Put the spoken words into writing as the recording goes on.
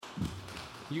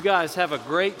You guys have a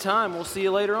great time. We'll see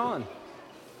you later on.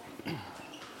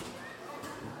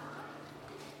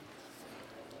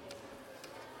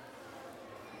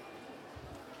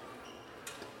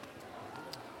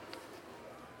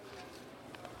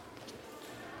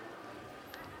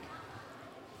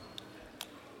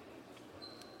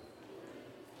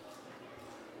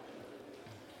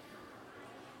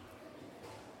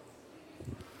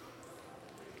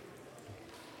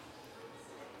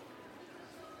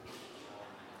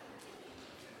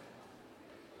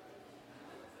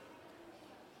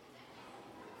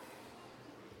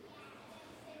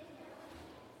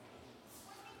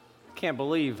 Can't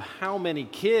believe how many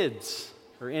kids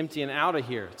are emptying out of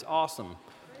here. It's awesome.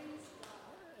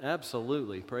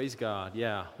 Absolutely. Praise God.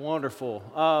 Yeah, wonderful.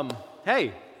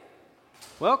 Hey,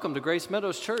 welcome to Grace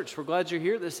Meadows Church. We're glad you're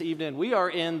here this evening. We are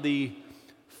in the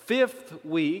 5th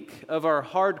week of our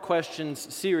Hard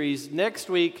Questions series. Next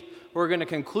week, we're going to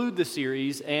conclude the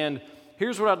series, and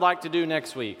here's what I'd like to do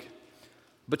next week.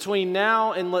 Between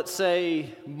now and, let's say,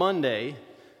 Monday,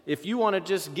 if you want to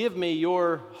just give me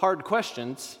your hard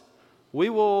questions, we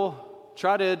will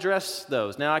try to address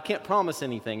those. Now, I can't promise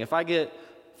anything. If I get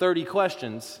 30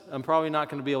 questions, I'm probably not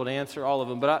going to be able to answer all of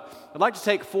them. But I'd like to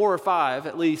take 4 or 5,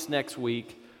 at least next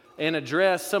week, and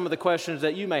address some of the questions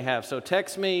that you may have. So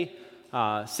text me,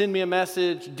 send me a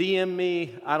message, DM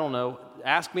me, I don't know,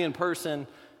 ask me in person,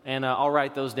 and I'll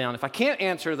write those down. If I can't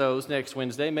answer those next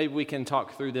Wednesday, maybe we can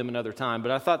talk through them another time.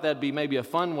 But I thought that'd be maybe a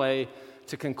fun way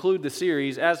to conclude the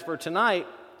series. As for tonight,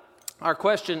 our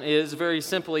question is very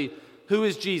simply, who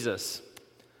is Jesus?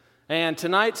 And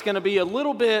tonight's going to be a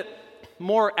little bit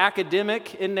more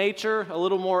academic in nature, a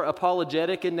little more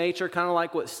apologetic in nature, kind of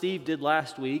like what Steve did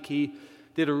last week. He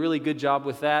did a really good job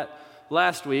with that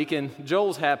last week, and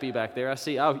Joel's happy back there. I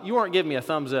see. Oh, you weren't giving me a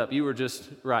thumbs up. You were just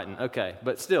writing. Okay,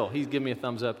 but still, he's giving me a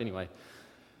thumbs up anyway.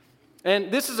 And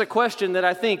this is a question that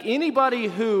I think anybody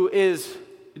who is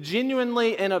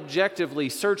genuinely and objectively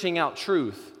searching out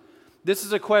truth, this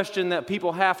is a question that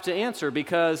people have to answer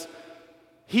because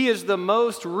he is the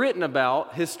most written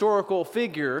about historical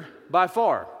figure by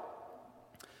far.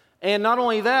 And not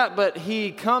only that, but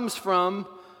he comes from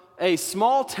a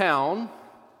small town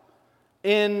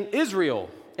in Israel.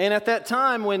 And at that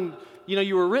time when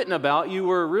you were written about,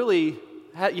 you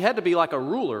had to be like a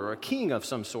ruler or a king of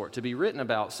some sort to be written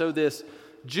about. So this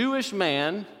Jewish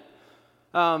man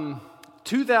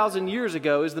 2,000 years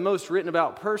ago is the most written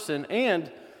about person. And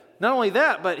not only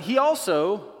that, but he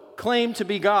also claimed to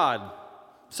be God.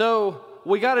 So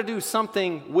we got to do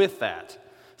something with that.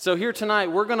 So here tonight,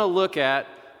 we're going to look at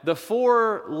the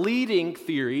 4 leading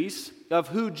theories of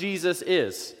who Jesus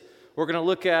is. We're going to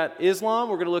look at Islam,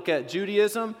 we're going to look at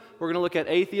Judaism, we're going to look at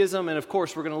atheism, and of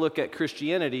course, we're going to look at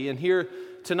Christianity. And here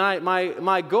tonight,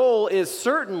 my goal is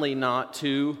certainly not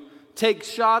to take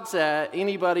shots at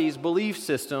anybody's belief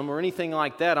system or anything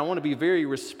like that. I want to be very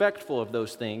respectful of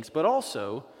those things. But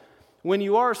also, when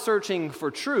you are searching for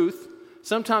truth,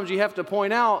 sometimes you have to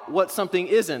point out what something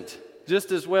isn't,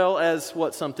 just as well as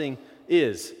what something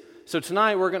is. So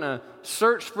tonight we're going to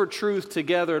search for truth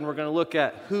together, and we're going to look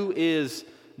at who is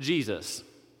Jesus.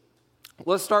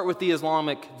 Let's start with the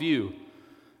Islamic view.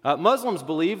 Muslims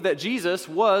believe that Jesus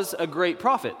was a great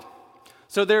prophet.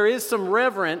 So there is some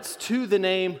reverence to the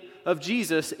name of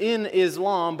Jesus in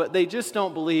Islam, but they just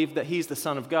don't believe that he's the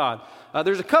Son of God.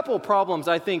 There's a couple of problems,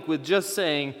 I think, with just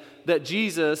saying that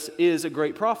Jesus is a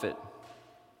great prophet.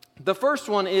 The first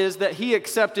one is that he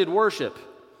accepted worship.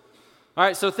 All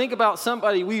right, so think about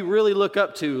somebody we really look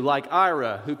up to, like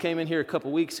Ira, who came in here a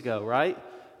couple weeks ago, right?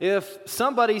 If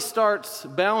somebody starts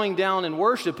bowing down and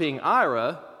worshiping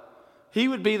Ira, he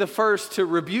would be the first to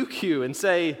rebuke you and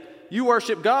say, you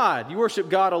worship God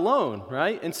alone,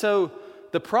 right? And so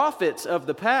the prophets of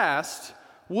the past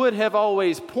would have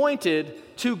always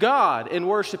pointed to God and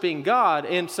worshiping God.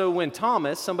 And so when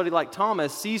somebody like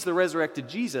Thomas, sees the resurrected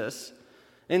Jesus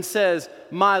and says,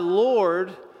 my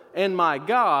Lord and my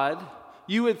God,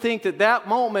 you would think that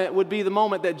moment would be the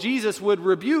moment that Jesus would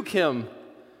rebuke him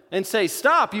and say,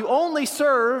 stop, you only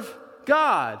serve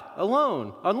God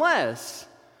alone, unless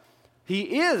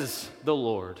he is the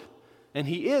Lord and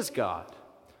he is God.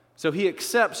 So he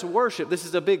accepts worship. This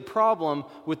is a big problem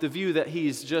with the view that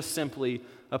he's just simply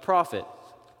a prophet.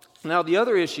 Now, the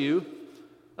other issue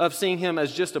of seeing him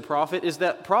as just a prophet is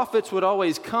that prophets would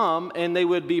always come and they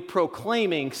would be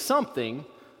proclaiming something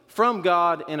from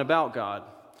God and about God.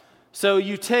 So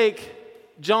you take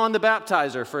John the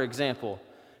Baptizer, for example.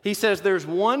 He says, there's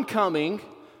one coming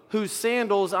whose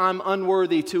sandals I'm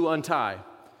unworthy to untie.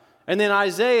 And then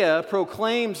Isaiah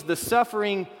proclaims the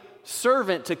suffering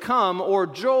servant to come, or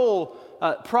Joel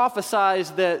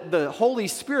prophesies that the Holy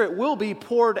Spirit will be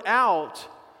poured out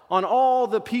on all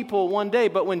the people one day.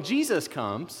 But when Jesus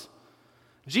comes,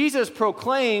 Jesus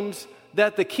proclaims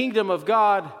that the kingdom of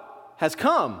God has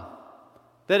come,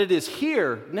 that it is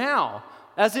here now,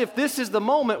 as if this is the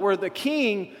moment where the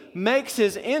king makes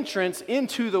his entrance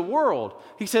into the world.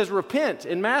 He says, repent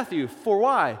in Matthew. For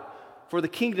why? For the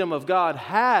kingdom of God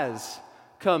has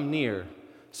come near.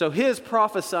 So his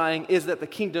prophesying is that the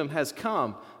kingdom has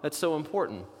come. That's so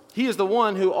important. He is the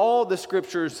one who all the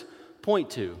scriptures point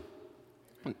to.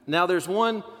 Now there's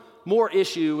one more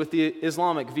issue with the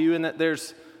Islamic view, in that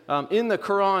there's in the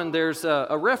Quran there's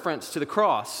a reference to the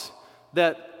cross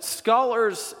that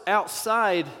scholars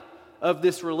outside of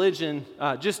this religion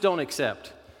just don't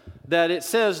accept. That it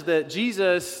says that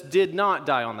Jesus did not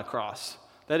die on the cross,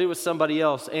 that it was somebody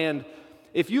else. And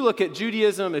if you look at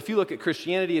Judaism, if you look at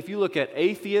Christianity, if you look at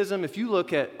atheism, if you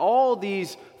look at all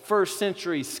these first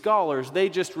century scholars, they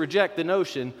just reject the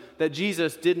notion that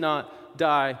Jesus did not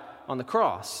die on the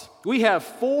cross. We have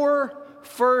 4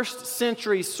 first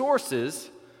century sources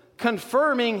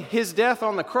confirming his death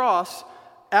on the cross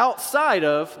outside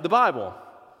of the Bible.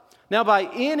 Now, by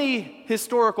any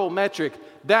historical metric,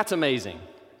 that's amazing.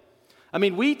 I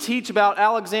mean, we teach about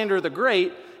Alexander the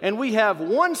Great, and we have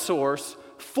one source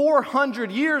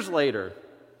 400 years later,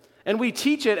 and we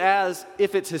teach it as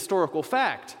if it's historical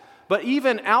fact. But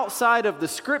even outside of the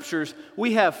scriptures,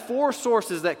 we have 4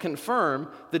 sources that confirm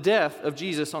the death of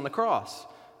Jesus on the cross.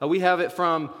 We have it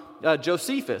from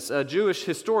Josephus, a Jewish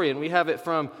historian. We have it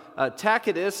from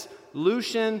Tacitus,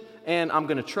 Lucian, and I'm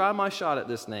going to try my shot at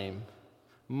this name,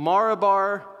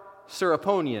 Marabar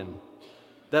Seraponian.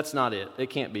 That's not it. It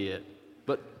can't be it.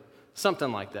 But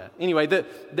something like that. Anyway, the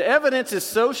evidence is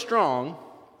so strong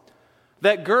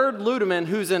that Gerd Ludemann,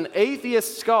 who's an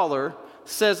atheist scholar,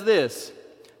 says this.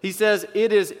 He says,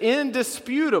 it is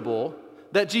indisputable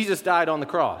that Jesus died on the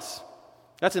cross.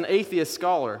 That's an atheist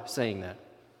scholar saying that.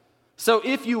 So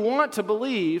if you want to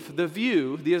believe the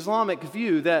view, the Islamic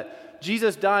view, that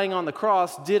Jesus dying on the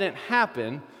cross didn't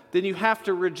happen, then you have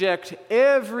to reject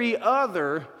every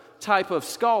other type of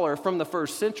scholar from the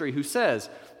first century who says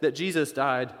that Jesus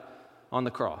died on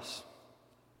the cross.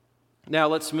 Now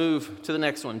let's move to the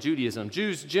next one, Judaism.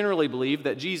 Jews generally believe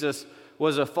that Jesus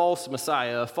was a false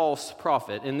Messiah, a false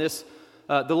prophet. And this,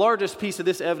 the largest piece of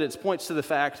this evidence points to the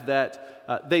fact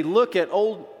that they look at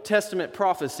Old Testament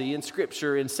prophecy in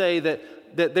Scripture and say that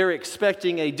they're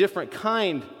expecting a different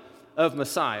kind of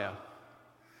Messiah.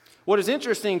 What is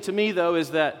interesting to me, though,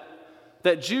 is that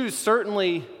Jews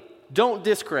certainly don't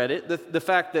discredit the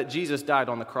fact that Jesus died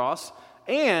on the cross,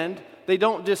 and they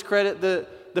don't discredit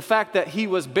the fact that he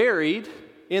was buried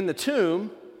in the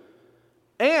tomb,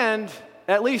 and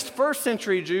at least first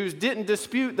century Jews didn't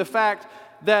dispute the fact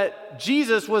that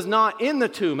Jesus was not in the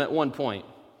tomb at one point.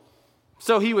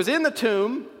 So he was in the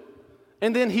tomb,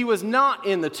 and then he was not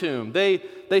in the tomb. They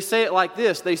say it like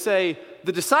this. They say,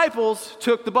 the disciples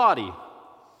took the body.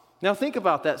 Now think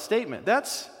about that statement.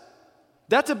 That's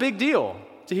a big deal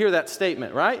to hear that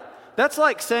statement, right? That's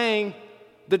like saying,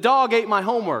 the dog ate my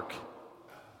homework.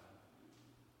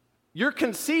 You're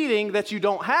conceding that you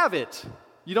don't have it.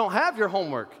 You don't have your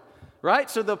homework, right?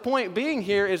 So the point being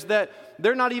here is that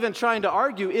they're not even trying to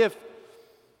argue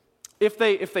if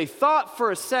they thought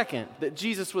for a second that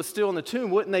Jesus was still in the tomb,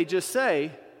 wouldn't they just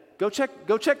say, go check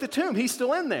the tomb, he's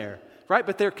still in there, right?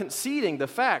 But they're conceding the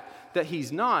fact that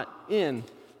he's not in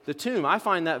the tomb. I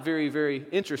find that very, very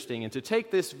interesting. And to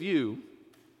take this view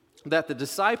that the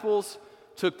disciples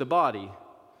took the body,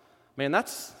 man,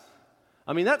 that's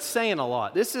saying a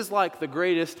lot. This is like the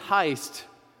greatest heist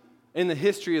in the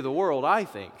history of the world, I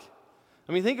think.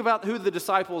 I mean, think about who the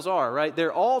disciples are, right?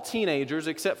 They're all teenagers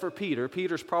except for Peter.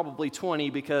 Peter's probably 20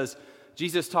 because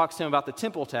Jesus talks to him about the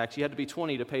temple tax. You had to be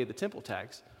 20 to pay the temple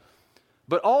tax.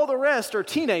 But all the rest are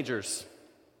teenagers.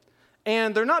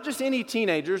 And they're not just any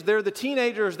teenagers. They're the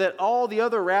teenagers that all the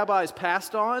other rabbis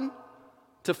passed on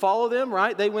to follow them,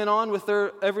 right? They went on with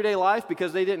their everyday life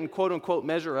because they didn't, quote unquote,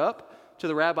 measure up to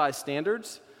the rabbi's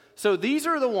standards. So these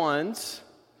are the ones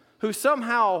who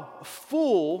somehow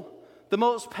fool the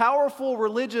most powerful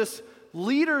religious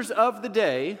leaders of the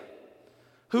day,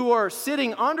 who are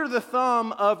sitting under the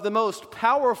thumb of the most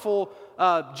powerful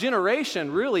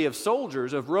generation, really, of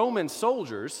soldiers, of Roman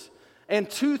soldiers, and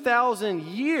 2,000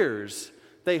 years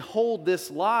they hold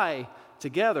this lie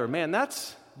together. Man,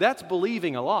 that's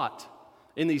believing a lot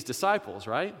in these disciples,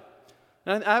 right?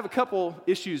 And I have a couple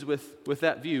issues with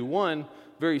that view. One,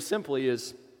 very simply,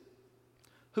 is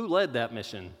who led that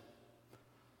mission?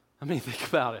 I mean, think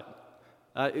about it.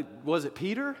 Was it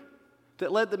Peter?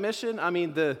 that led the mission? I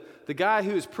mean, the guy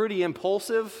who's pretty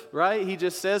impulsive, right? He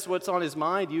just says what's on his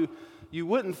mind. You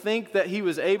wouldn't think that he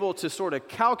was able to sort of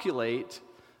calculate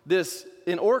this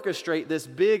and orchestrate this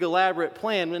big, elaborate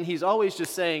plan when he's always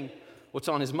just saying what's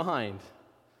on his mind.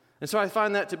 And so I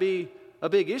find that to be a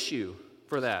big issue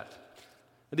for that.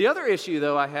 The other issue,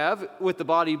 though, I have with the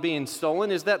body being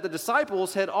stolen is that the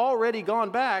disciples had already gone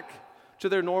back to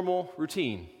their normal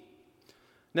routine.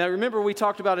 Now, remember we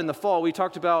talked about in the fall, we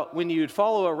talked about when you'd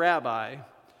follow a rabbi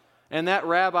and that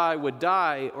rabbi would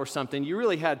die or something, you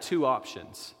really had two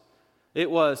options.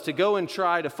 It was to go and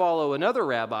try to follow another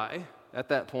rabbi at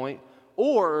that point,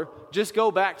 or just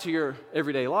go back to your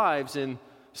everyday lives. And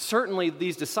certainly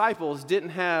these disciples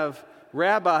didn't have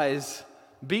rabbis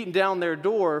beating down their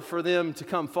door for them to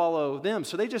come follow them.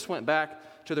 So they just went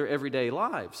back to their everyday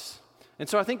lives. And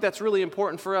so I think that's really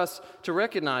important for us to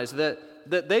recognize that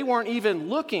they weren't even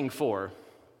looking for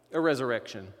a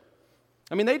resurrection.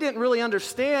 I mean, they didn't really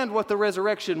understand what the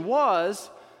resurrection was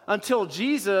until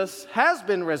Jesus has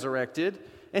been resurrected,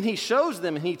 and he shows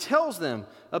them and he tells them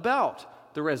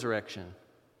about the resurrection.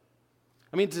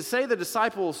 I mean, to say the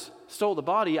disciples stole the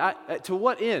body, to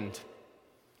what end?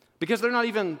 Because they're not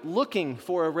even looking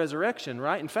for a resurrection,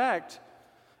 right? In fact,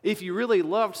 if you really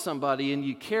loved somebody and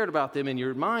you cared about them and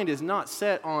your mind is not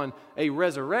set on a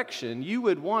resurrection, you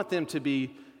would want them to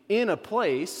be in a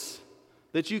place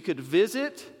that you could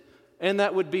visit, and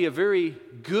that would be a very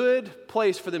good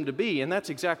place for them to be. And that's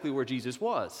exactly where Jesus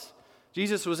was.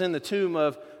 Jesus was in the tomb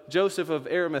of Joseph of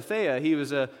Arimathea. He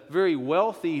was a very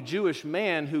wealthy Jewish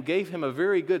man who gave him a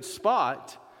very good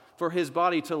spot for his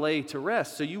body to lay to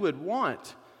rest. So you would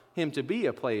want him to be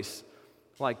a place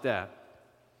like that.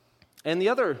 And the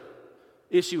other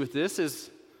issue with this is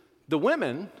the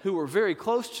women who were very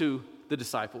close to the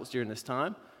disciples during this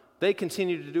time, they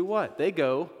continue to do what? They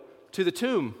go to the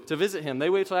tomb to visit him. They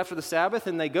wait till after the Sabbath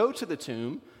and they go to the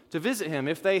tomb to visit him.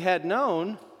 If they had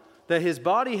known that his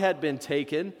body had been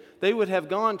taken, they would have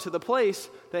gone to the place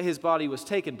that his body was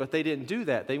taken, but they didn't do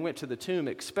that. They went to the tomb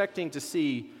expecting to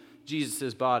see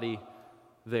Jesus' body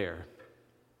there.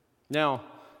 Now,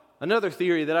 another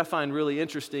theory that I find really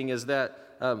interesting is that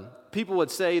people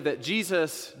would say that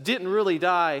Jesus didn't really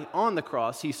die on the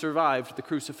cross. He survived the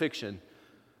crucifixion.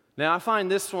 Now, I find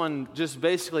this one just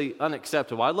basically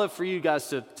unacceptable. I'd love for you guys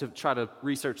to try to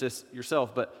research this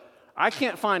yourself, but I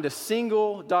can't find a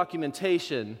single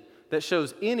documentation that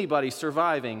shows anybody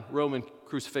surviving Roman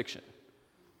crucifixion.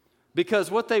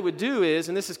 Because what they would do is,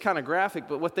 and this is kind of graphic,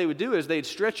 but what they would do is they'd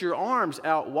stretch your arms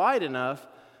out wide enough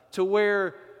to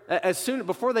where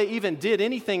before they even did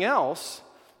anything else,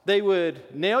 they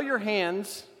would nail your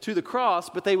hands to the cross,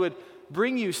 but they would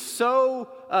bring you so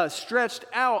stretched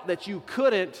out that you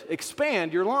couldn't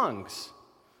expand your lungs.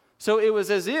 So it was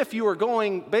as if you were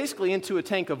going basically into a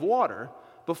tank of water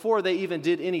before they even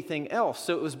did anything else.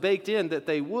 So it was baked in that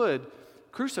they would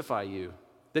crucify you,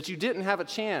 that you didn't have a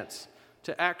chance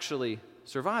to actually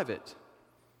survive it.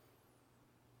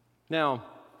 Now,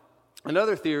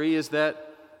 another theory is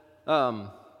that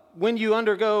when you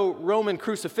undergo Roman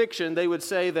crucifixion, they would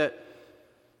say that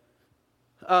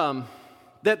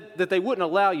that they wouldn't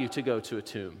allow you to go to a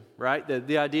tomb, right?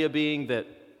 The idea being that,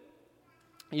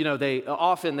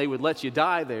 they would let you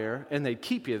die there and they'd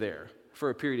keep you there for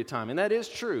a period of time. And that is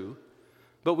true.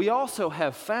 But we also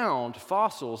have found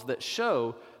fossils that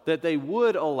show that they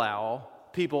would allow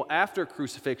people after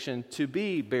crucifixion to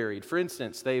be buried. For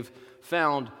instance, they've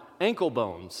found ankle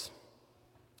bones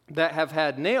that have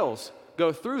had nails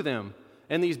go through them,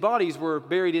 and these bodies were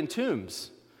buried in tombs.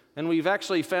 And we've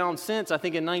actually found since, I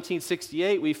think in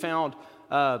 1968, we found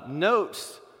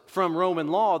notes from Roman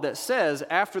law that says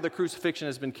after the crucifixion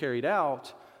has been carried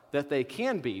out, that they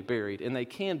can be buried and they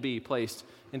can be placed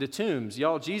into tombs.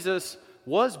 Y'all, Jesus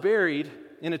was buried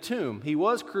in a tomb. He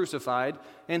was crucified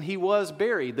and he was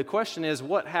buried. The question is,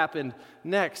 what happened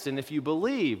next? And if you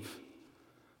believe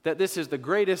that this is the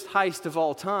greatest heist of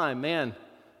all time, man,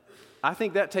 I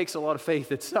think that takes a lot of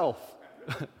faith itself.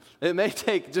 It may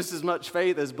take just as much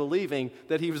faith as believing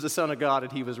that he was the Son of God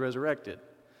and he was resurrected,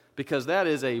 because that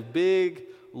is a big,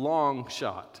 long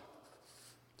shot.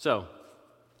 So,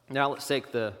 now let's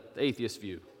take the atheist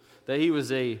view, that he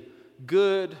was a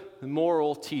good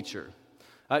moral teacher.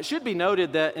 It should be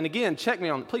noted that, and again,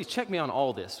 please check me on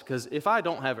all this, because if I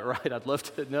don't have it right, I'd love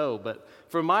to know. But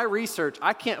from my research,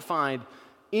 I can't find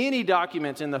any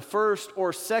documents in the 1st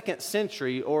or 2nd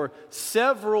century or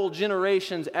several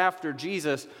generations after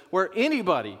Jesus where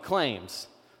anybody claims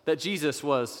that Jesus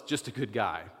was just a good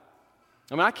guy.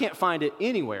 I mean, I can't find it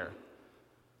anywhere.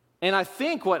 And I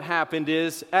think what happened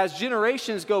is, as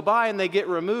generations go by and they get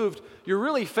removed, you're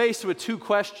really faced with two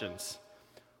questions.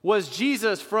 Was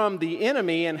Jesus from the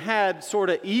enemy and had sort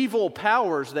of evil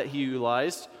powers that he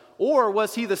utilized? Or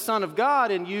was he the Son of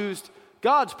God and used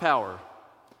God's power?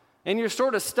 And you're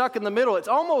sort of stuck in the middle. It's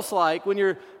almost like when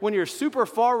you're super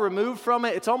far removed from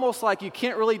it, it's almost like you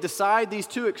can't really decide these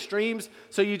two extremes,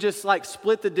 so you just like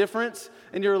split the difference,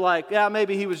 and you're like, yeah,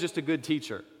 maybe he was just a good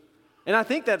teacher. And I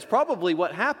think that's probably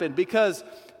what happened, because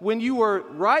when you were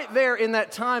right there in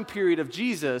that time period of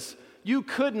Jesus, you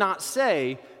could not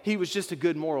say he was just a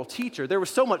good moral teacher. There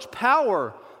was so much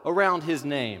power around his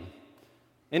name,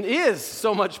 and is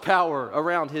so much power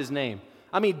around his name.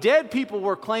 I mean, dead people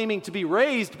were claiming to be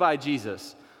raised by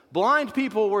Jesus. Blind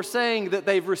people were saying that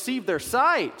they've received their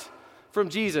sight from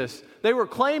Jesus. They were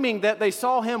claiming that they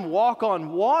saw him walk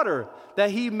on water,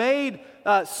 that he made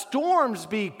storms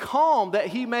be calm, that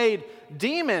he made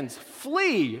demons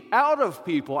flee out of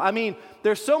people. I mean,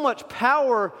 there's so much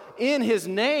power in his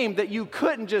name that you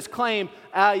couldn't just claim,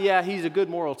 yeah, he's a good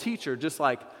moral teacher, just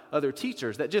like other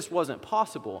teachers. That just wasn't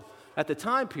possible at the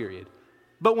time period.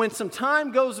 But when some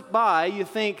time goes by, you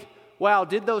think, wow,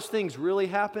 did those things really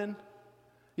happen?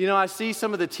 You know, I see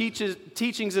some of the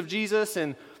teachings of Jesus,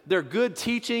 and they're good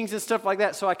teachings and stuff like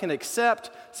that, so I can accept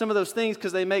some of those things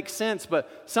because they make sense.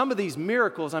 But some of these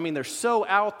miracles, I mean, they're so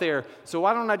out there, so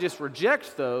why don't I just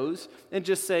reject those and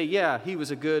just say, yeah, he was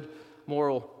a good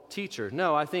moral teacher?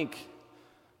 No, I think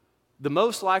the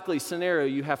most likely scenario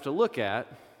you have to look at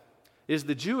is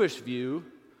the Jewish view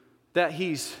that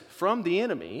he's from the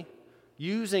enemy,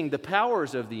 using the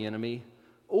powers of the enemy,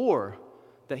 or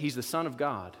that he's the Son of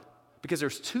God. Because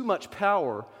there's too much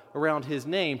power around his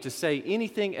name to say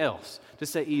anything else, to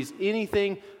say he's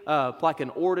anything like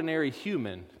an ordinary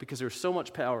human, because there's so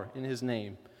much power in his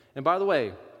name. And by the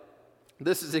way,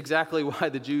 this is exactly why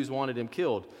the Jews wanted him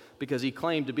killed, because he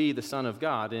claimed to be the Son of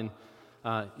God. And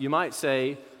you might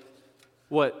say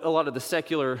what a lot of the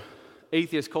secular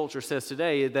atheist culture says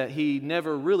today, that he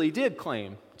never really did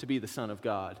claim to be the Son of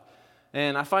God.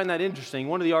 And I find that interesting.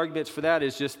 One of the arguments for that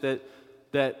is just that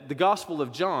the Gospel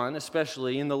of John,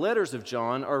 especially, and the letters of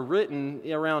John, are written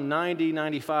around 90,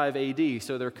 95 AD,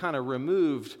 so they're kind of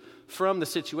removed from the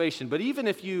situation. But even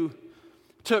if you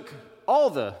took all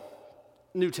the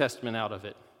New Testament out of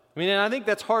it, I mean, and I think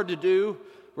that's hard to do,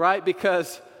 right?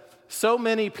 Because so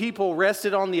many people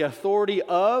rested on the authority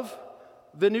of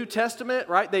the New Testament,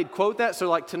 right? They'd quote that. So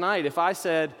like tonight, if I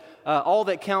said, all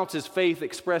that counts is faith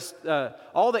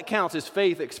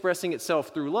expressing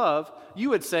itself through love,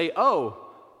 you would say, oh,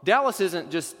 Dallas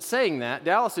isn't just saying that.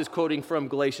 Dallas is quoting from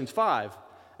Galatians 5.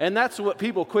 And that's what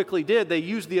people quickly did. They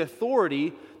used the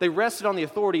authority, they rested on the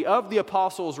authority of the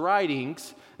apostles'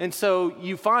 writings. And so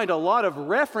you find a lot of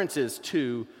references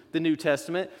to the New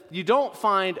Testament. You don't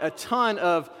find a ton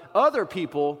of other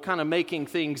people kind of making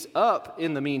things up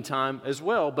in the meantime as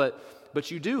well.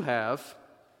 But you do have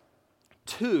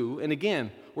two, and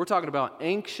again, we're talking about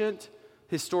ancient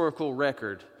historical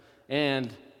record.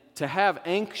 And to have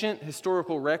ancient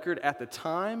historical record at the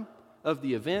time of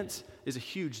the events is a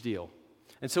huge deal.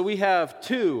 And so we have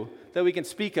two that we can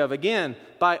speak of. Again,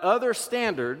 by other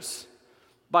standards,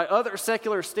 by other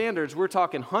secular standards, we're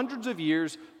talking hundreds of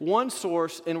years, one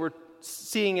source, and we're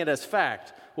seeing it as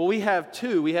fact. Well, we have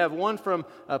two. We have one from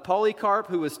Polycarp,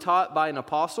 who was taught by an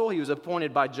apostle. He was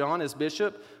appointed by John as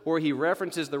bishop, where he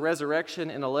references the resurrection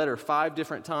in a letter 5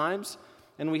 different times.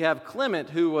 And we have Clement,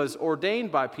 who was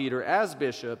ordained by Peter as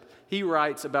bishop. He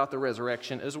writes about the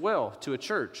resurrection as well to a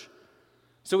church.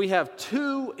 So we have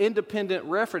two independent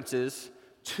references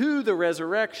to the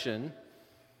resurrection.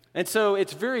 And so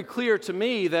it's very clear to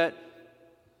me that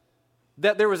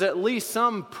there was at least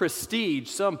some prestige,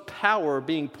 some power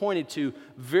being pointed to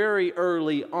very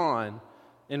early on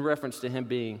in reference to him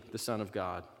being the Son of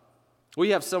God.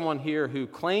 We have someone here who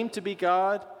claimed to be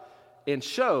God and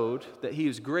showed that he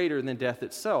was greater than death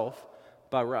itself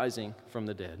by rising from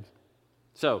the dead.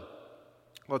 So,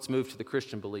 let's move to the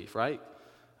Christian belief, right?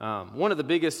 One of the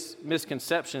biggest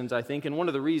misconceptions, I think, and one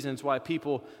of the reasons why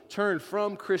people turn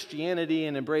from Christianity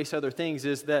and embrace other things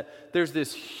is that there's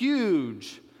this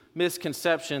huge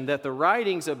misconception that the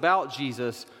writings about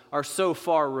Jesus are so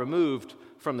far removed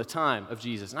from the time of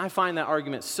Jesus. And I find that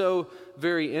argument so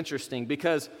very interesting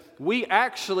because we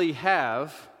actually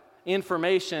have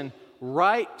information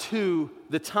right to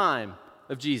the time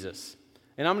of Jesus.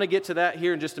 And I'm going to get to that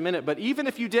here in just a minute. But even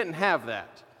if you didn't have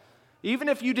that, even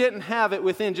if you didn't have it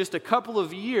within just a couple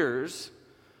of years,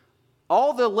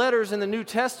 all the letters in the New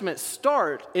Testament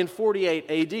start in 48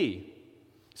 AD.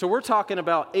 So we're talking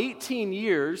about 18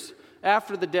 years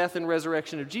after the death and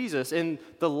resurrection of Jesus. And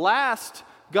the last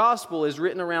gospel is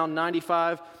written around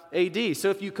 95 AD. So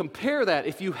if you compare that,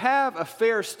 if you have a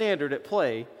fair standard at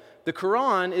play The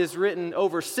Quran is written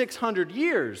over 600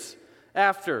 years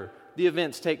after the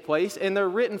events take place, and they're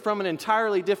written from an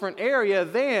entirely different area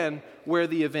than where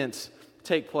the events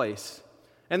take place.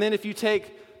 And then if you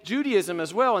take Judaism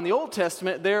as well, in the Old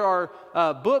Testament, there are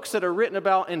books that are written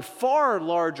about in far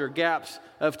larger gaps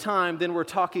of time than we're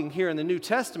talking here in the New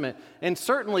Testament. And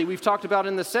certainly we've talked about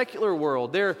in the secular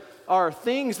world, there are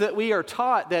things that we are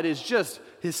taught that is just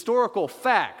historical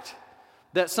fact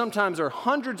that sometimes are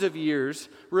hundreds of years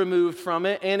removed from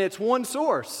it, and it's one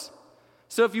source.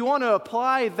 So if you want to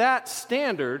apply that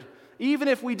standard, even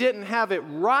if we didn't have it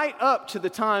right up to the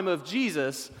time of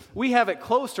Jesus, we have it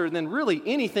closer than really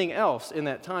anything else in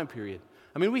that time period.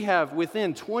 I mean, we have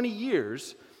within 20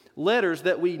 years letters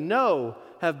that we know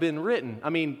have been written. I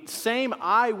mean, same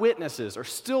eyewitnesses are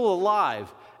still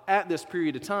alive at this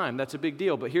period of time. That's a big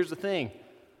deal. But here's the thing.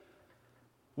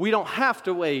 We don't have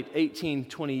to wait 18,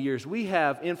 20 years. We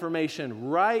have information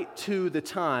right to the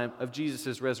time of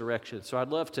Jesus' resurrection. So I'd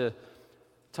love to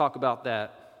talk about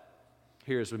that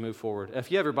here as we move forward.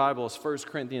 If you have your Bible, it's 1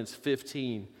 Corinthians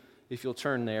 15, if you'll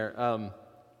turn there.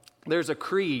 There's a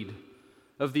creed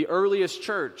of the earliest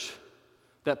church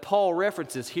that Paul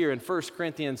references here in 1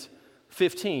 Corinthians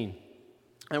 15.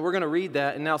 And we're going to read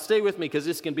that. And now stay with me because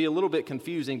this can be a little bit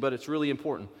confusing, but it's really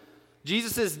important.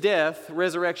 Jesus' death,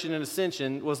 resurrection, and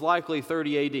ascension was likely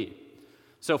 30 AD.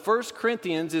 So 1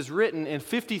 Corinthians is written in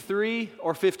 53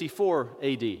 or 54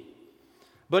 AD.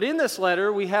 But in this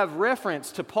letter, we have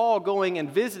reference to Paul going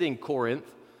and visiting Corinth,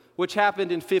 which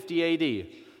happened in 50 AD.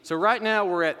 So right now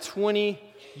we're at 20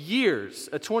 years,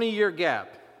 a 20-year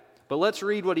gap. But let's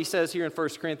read what he says here in 1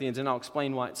 Corinthians, and I'll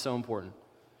explain why it's so important.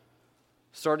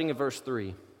 Starting at verse 3.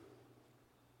 It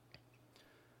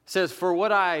says, "For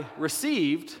what I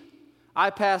received, I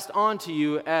passed on to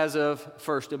you as of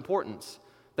first importance,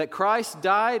 that Christ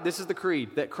died," this is the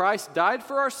creed, "that Christ died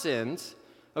for our sins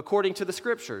according to the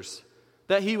Scriptures,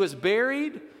 that he was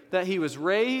buried, that he was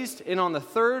raised, and on the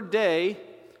third day,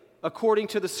 according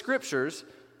to the Scriptures,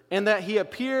 and that he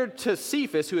appeared to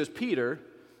Cephas," who is Peter,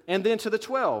 "and then to the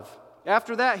 12.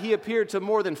 After that, he appeared to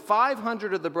more than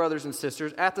 500 of the brothers and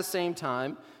sisters at the same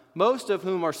time, most of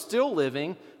whom are still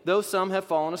living, though some have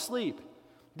fallen asleep.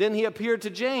 Then he appeared to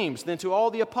James, then to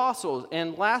all the apostles,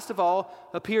 and last of all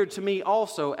appeared to me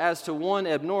also as to one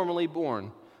abnormally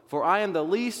born. For I am the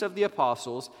least of the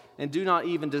apostles, and do not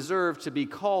even deserve to be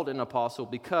called an apostle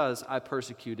because I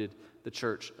persecuted the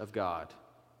church of God."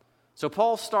 So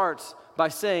Paul starts by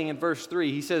saying in verse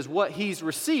 3, he says what he's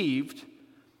received,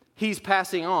 he's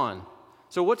passing on.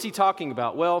 So what's he talking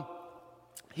about? Well,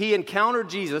 he encountered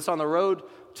Jesus on the road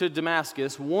to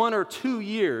Damascus 1 or 2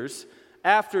 years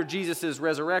after Jesus'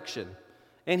 resurrection.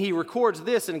 And he records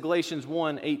this in Galatians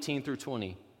 1, 18 through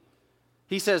 20.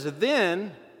 He says,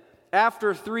 then,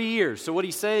 after 3 years, so what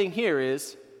he's saying here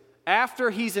is, after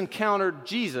he's encountered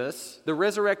Jesus, the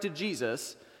resurrected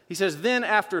Jesus, he says, then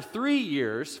after 3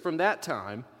 years from that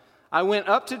time, I went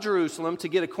up to Jerusalem to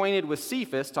get acquainted with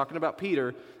Cephas, talking about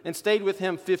Peter, and stayed with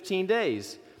him 15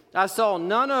 days. I saw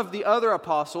none of the other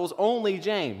apostles, only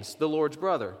James, the Lord's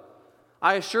brother.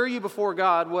 I assure you before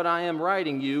God, what I am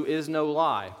writing you is no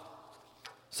lie.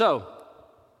 So,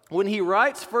 when he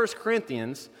writes 1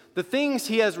 Corinthians, the things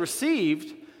he has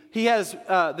received,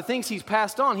 the things he's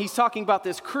passed on, he's talking about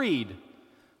this creed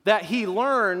that he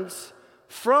learns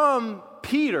from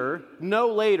Peter no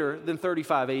later than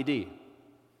 35 AD.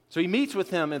 So he meets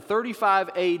with him in 35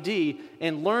 AD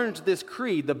and learns this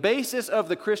creed, the basis of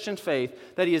the Christian faith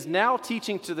that he is now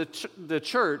teaching to the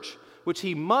church, which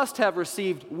he must have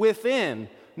received within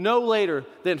no later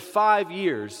than 5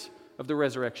 years of the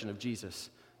resurrection of Jesus.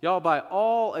 Y'all, by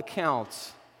all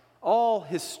accounts, all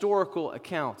historical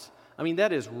accounts, I mean,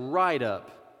 that is right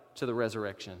up to the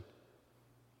resurrection.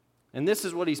 And this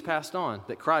is what he's passed on,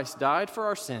 that Christ died for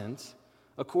our sins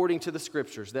according to the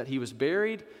Scriptures, that he was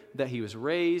buried, that he was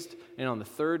raised, and on the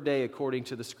third day according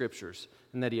to the Scriptures,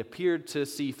 and that he appeared to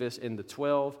Cephas and the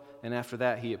 12, and after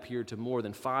that he appeared to more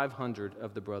than 500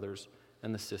 of the brothers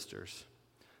and the sisters.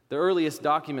 The earliest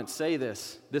documents say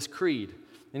this creed,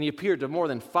 and he appeared to more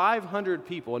than 500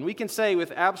 people. And we can say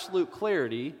with absolute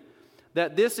clarity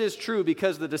that this is true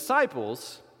because the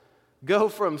disciples go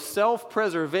from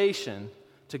self-preservation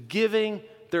to giving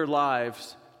their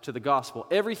lives to the gospel.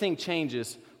 Everything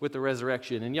changes with the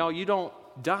resurrection. And y'all, you don't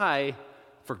die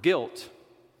for guilt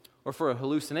or for a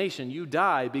hallucination. You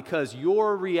die because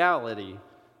your reality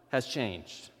has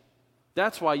changed.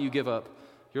 That's why you give up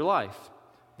your life.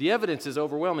 The evidence is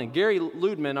overwhelming. Gary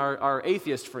Ludman, our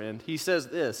atheist friend, he says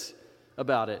this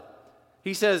about it.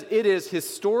 He says, it is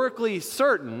historically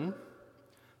certain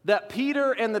that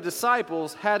Peter and the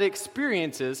disciples had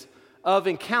experiences of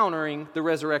encountering the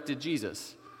resurrected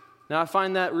Jesus. Now, I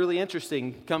find that really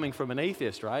interesting coming from an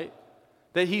atheist, right?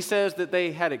 That he says that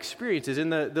they had experiences.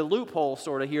 And the loophole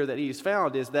sort of here that he's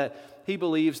found is that he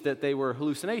believes that they were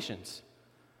hallucinations.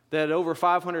 That over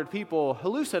 500 people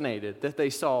hallucinated that they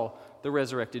saw the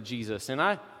resurrected Jesus. And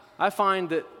I find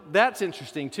that that's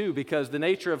interesting too, because the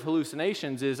nature of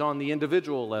hallucinations is on the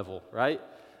individual level, right?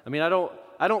 I mean,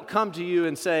 I don't come to you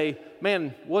and say,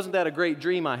 man, wasn't that a great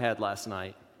dream I had last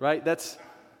night, right? It's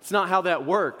not how that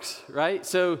works, right?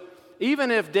 So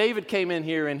even if David came in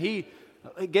here and he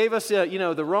gave us,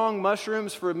 the wrong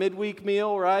mushrooms for a midweek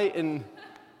meal, right? And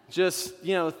just,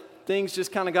 things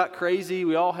just kind of got crazy.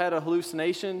 We all had a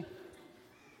hallucination.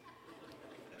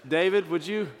 David, would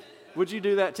you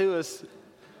do that to us?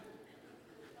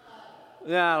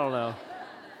 Yeah, I don't know.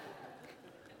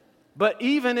 But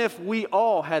even if we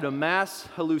all had a mass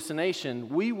hallucination,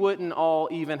 we wouldn't all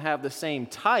even have the same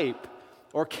type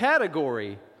or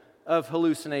category of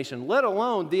hallucination, let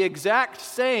alone the exact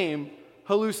same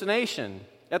hallucination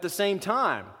at the same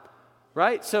time,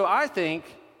 right? So I think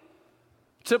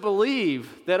to believe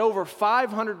that over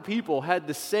 500 people had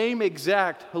the same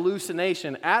exact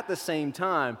hallucination at the same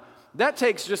time, that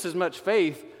takes just as much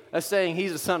faith as saying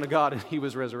he's the Son of God and he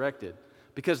was resurrected.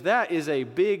 Because that is a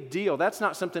big deal. That's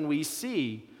not something we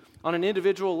see on an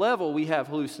individual level. We have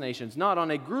hallucinations. Not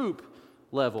on a group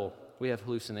level, we have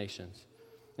hallucinations.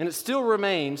 And it still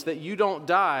remains that you don't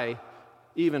die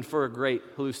even for a great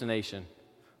hallucination.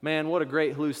 Man, what a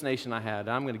great hallucination I had.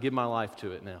 I'm going to give my life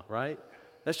to it now, right?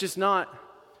 That's just not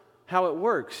how it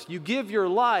works. You give your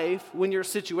life when your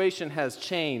situation has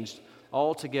changed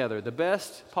altogether. The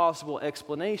best possible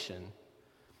explanation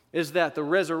is that the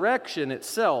resurrection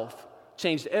itself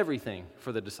changed everything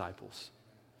for the disciples.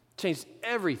 Changed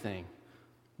everything.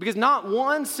 Because not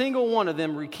one single one of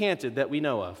them recanted that we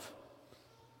know of.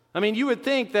 I mean, you would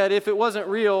think that if it wasn't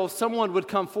real, someone would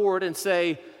come forward and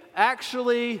say,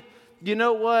 actually, you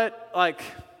know what? Like,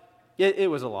 it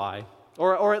was a lie.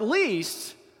 Or at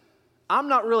least, I'm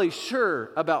not really sure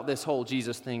about this whole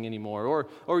Jesus thing anymore.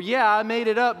 Or yeah, I made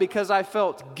it up because I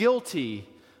felt guilty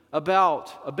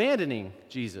about abandoning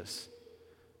Jesus.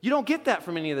 You don't get that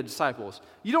from any of the disciples.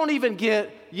 You don't even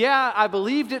get, yeah, I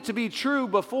believed it to be true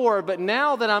before, but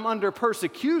now that I'm under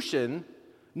persecution,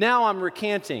 now I'm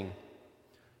recanting.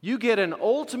 You get an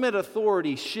ultimate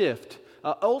authority shift,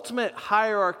 an ultimate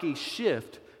hierarchy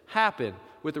shift happen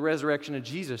with the resurrection of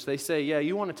Jesus. They say, yeah,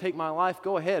 you want to take my life?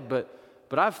 Go ahead, but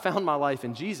I've found my life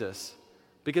in Jesus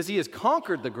because he has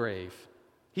conquered the grave.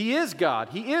 He is God.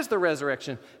 He is the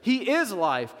resurrection. He is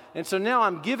life. And so now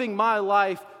I'm giving my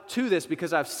life to this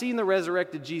because I've seen the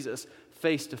resurrected Jesus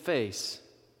face to face.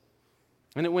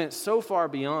 And it went so far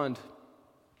beyond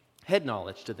head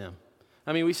knowledge to them.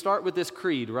 I mean, we start with this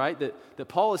creed, right? That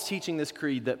Paul is teaching this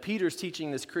creed, that Peter's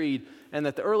teaching this creed, and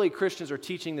that the early Christians are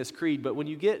teaching this creed. But when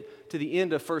you get to the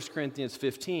end of 1 Corinthians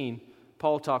 15,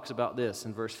 Paul talks about this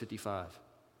in verse 55.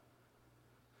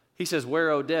 He says, "Where,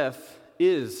 O death,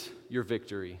 is your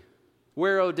victory?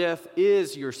 Where, O death,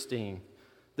 is your sting?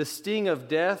 The sting of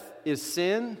death is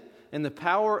sin, and the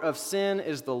power of sin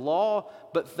is the law.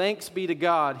 But thanks be to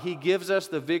God, he gives us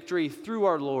the victory through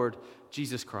our Lord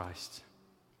Jesus Christ."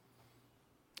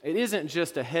 It isn't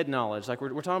just a head knowledge. Like we're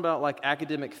talking about like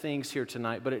academic things here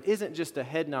tonight, but it isn't just a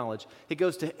head knowledge. It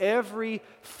goes to every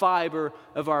fiber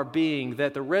of our being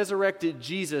that the resurrected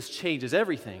Jesus changes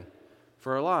everything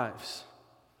for our lives.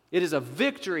 It is a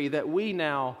victory that we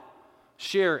now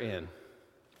share in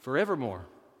forevermore.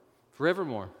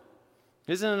 Forevermore.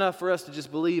 It isn't enough for us to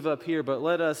just believe up here, but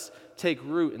let us take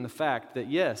root in the fact that,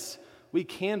 yes, we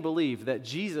can believe that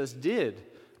Jesus did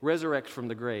resurrect from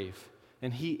the grave,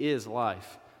 and he is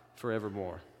life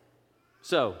forevermore.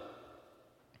 So,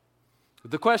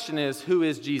 the question is, who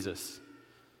is Jesus?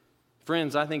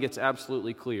 Friends, I think it's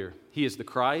absolutely clear. He is the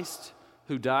Christ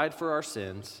who died for our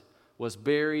sins, was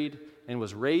buried, and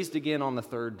was raised again on the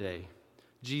third day.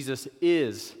 Jesus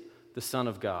is the Son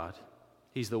of God.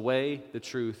 He's the way, the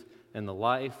truth, and the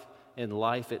life, and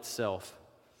life itself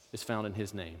is found in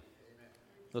his name.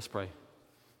 Let's pray.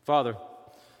 Father,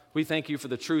 we thank you for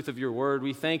the truth of your word.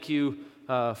 We thank you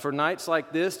for nights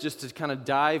like this, just to kind of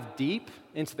dive deep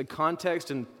into the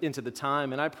context and into the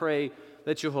time. And I pray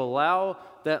that you'll allow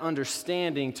that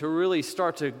understanding to really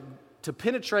start to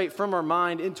penetrate from our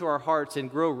mind into our hearts and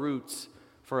grow roots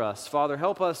for us. Father,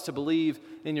 help us to believe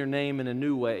in your name in a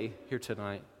new way here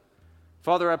tonight.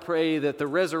 Father, I pray that the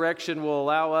resurrection will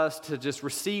allow us to just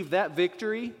receive that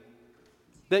victory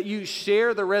that you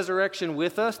share the resurrection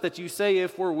with us, that you say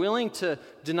if we're willing to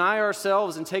deny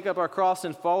ourselves and take up our cross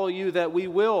and follow you, that we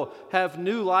will have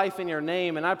new life in your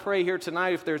name. And I pray here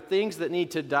tonight, if there are things that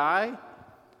need to die,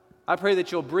 I pray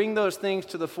that you'll bring those things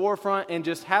to the forefront and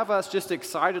just have us just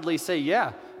excitedly say,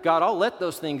 yeah, God, I'll let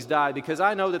those things die because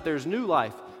I know that there's new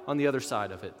life on the other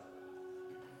side of it.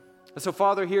 And so,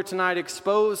 Father, here tonight,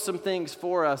 expose some things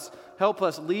for us. Help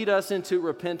us, lead us into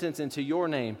repentance, into your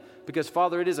name. Because,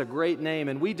 Father, it is a great name,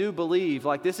 and we do believe,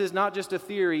 like this is not just a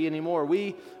theory anymore.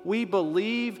 We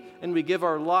believe and we give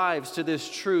our lives to this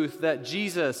truth that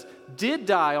Jesus did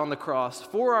die on the cross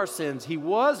for our sins. He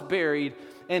was buried,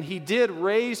 and he did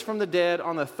raise from the dead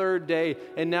on the third day,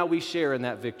 and now we share in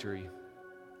that victory.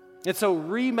 And so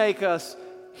remake us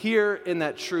here in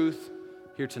that truth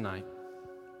here tonight.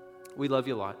 We love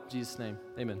you a lot. In Jesus' name,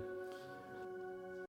 amen.